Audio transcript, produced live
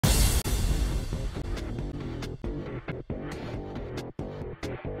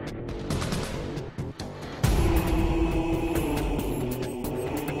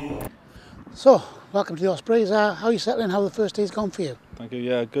So, welcome to the Ospreys. How are you settling? How have the first days gone for you? Thank you.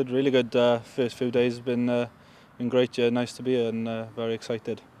 Yeah, good, really good. First few days have been great. Yeah, nice to be here and very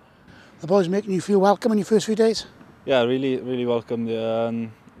excited. The boys making you feel welcome in your first few days? Yeah, really welcome. Yeah,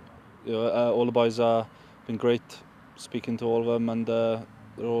 and all the boys are been great. Speaking to all of them, and they're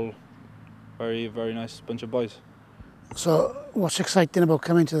all very nice bunch of boys. So, what's exciting about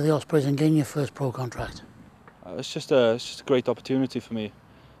coming to the Ospreys and getting your first pro contract? It's just a great opportunity for me.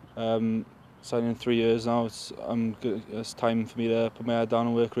 Signing 3 years now. It's time for me to put my head down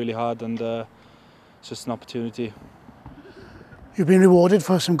and work really hard, and it's just an opportunity. You've been rewarded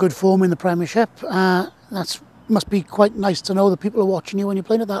for some good form in the Premiership. Must be quite nice to know that people are watching you when you're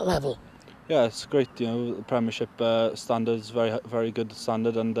playing at that level. Yeah, it's great. You know, the Premiership standard is very good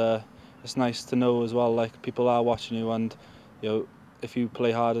standard, and it's nice to know as well. Like, people are watching you, and you know, if you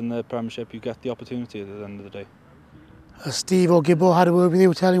play hard in the Premiership, you get the opportunity at the end of the day. Steve or Gibbo had a word with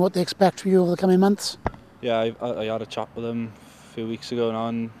you, telling you what they expect from you over the coming months. Yeah, I had a chat with them a few weeks ago now,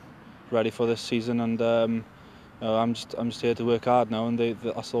 and ready for this season. And you know, I'm just here to work hard now, and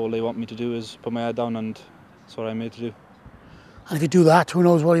that's all they want me to do is put my head down, and that's what I'm here to do. And if you do that, who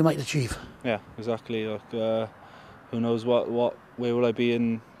knows what you might achieve? Yeah, exactly. Like, who knows where will I be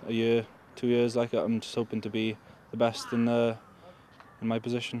in a year, 2 years? Like, I'm just hoping to be the best in my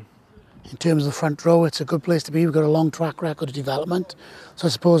position. In terms of the front row, it's a good place to be. We've got a long track record of development, so I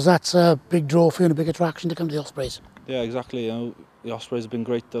suppose that's a big draw for you and a big attraction to come to the Ospreys. Yeah, exactly. You know, the Ospreys have been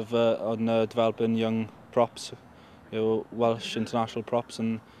great on developing young props, you know, Welsh international props,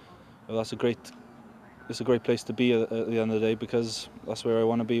 and you know, it's a great place to be at the end of the day, because that's where I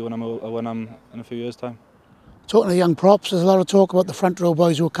want to be when I'm in a few years' time. Talking to young props, there's a lot of talk about the front row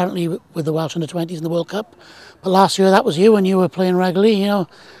boys who are currently with the Welsh under-20s in the World Cup. But last year that was you and you were playing regularly, you know.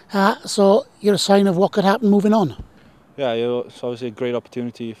 So you're a sign of what could happen moving on. Yeah, you know, it's obviously a great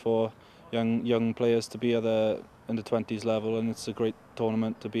opportunity for young players to be at the under-20s level, and it's a great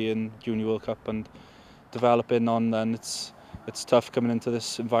tournament to be in, Junior World Cup, and developing on. And it's tough coming into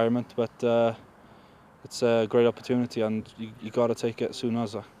this environment, but it's a great opportunity, and you got to take it soon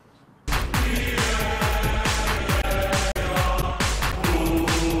as.